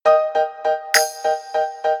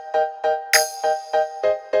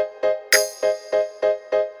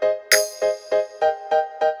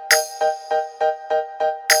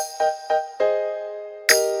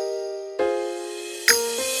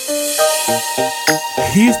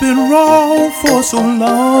He's been wrong for so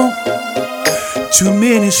long, too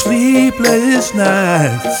many sleepless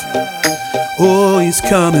nights. Oh, he's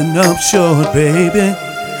coming up short, baby.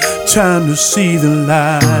 Time to see the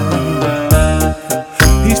light.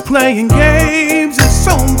 He's playing games, it's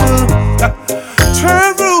over.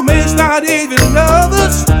 Turn roommates, not even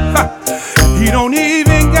lovers. He don't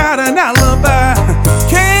even got an alibi.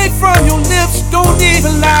 Came from your lips, don't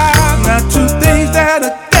even lie. Not two things that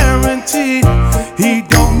are guaranteed. He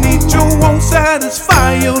don't need you, won't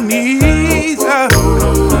satisfy your needs.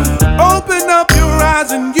 Open up your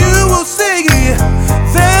eyes and you will see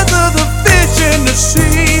there's other fish in the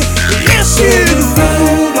sea. Yes, you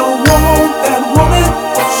don't want that woman.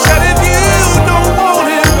 Shut if you don't want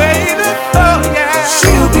it, baby. Oh yeah,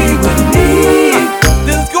 she'll be with me.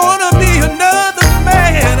 There's gonna be another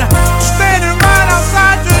man standing right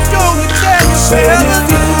outside your door and tell you, if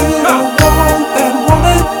you don't want that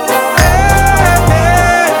woman,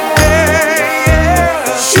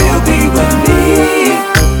 she'll be with me.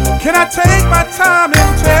 Can I take my time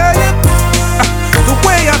and tell you the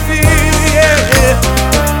way I feel? Yeah.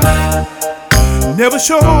 Never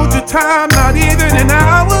showed you time, not even an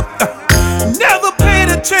hour. Never paid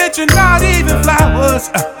attention, not even flowers.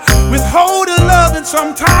 Withholding love and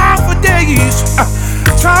sometimes for days.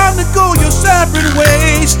 Time to go your separate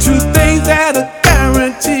ways. Two things that are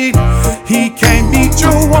guaranteed. He can't meet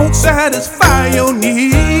you, won't satisfy your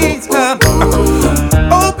needs.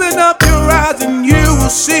 Open up your eyes and you will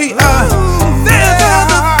see there's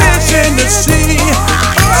other fish in the sea.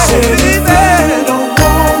 If you don't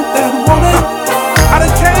want that woman, I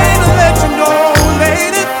done came to let you know,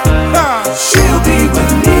 lady, she'll be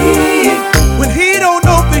with me. When he don't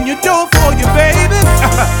open your door for you, baby,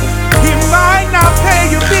 he might not pay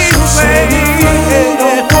your bills, lady. If you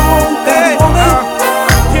don't want that woman,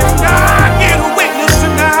 you're not get a witness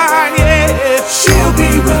tonight, yeah. She'll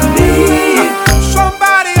be with me.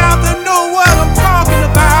 Somebody out there know what I'm talking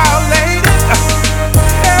about, lady.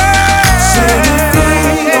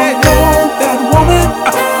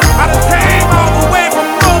 I done came all the way from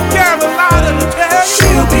North Carolina to tell you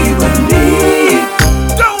she'll be with me.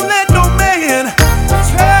 Don't let no man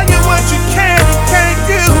tell you what you can and can't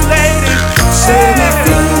do, lady. Say if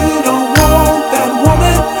you don't want that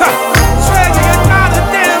woman, say you're not a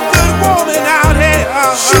damn good woman out here.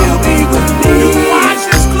 She'll be with me. You wash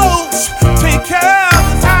his clothes, take care of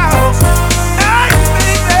his house. Hey,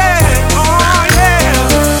 baby, oh yeah.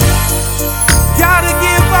 Gotta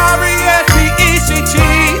give R-E-S-P-E-C-T.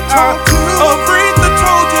 Aretha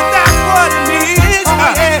told you that's what it means.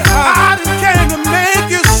 I just came to make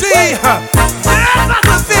you see there's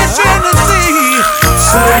other fish in the sea.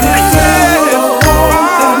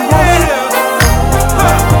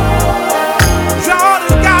 Y'all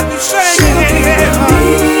done got me shaking.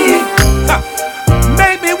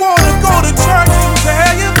 Make me wanna go to church and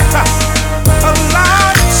tell you a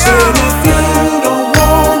lot. If you don't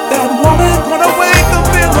want that woman, gonna wake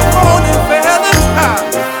up in the morning, fellas.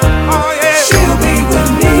 Oh yeah, she'll be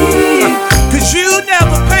with me. Cause you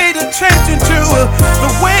never paid attention to her,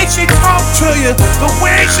 the way she talked to you, the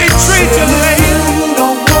way she treats you, lady. If you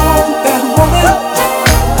don't want that woman,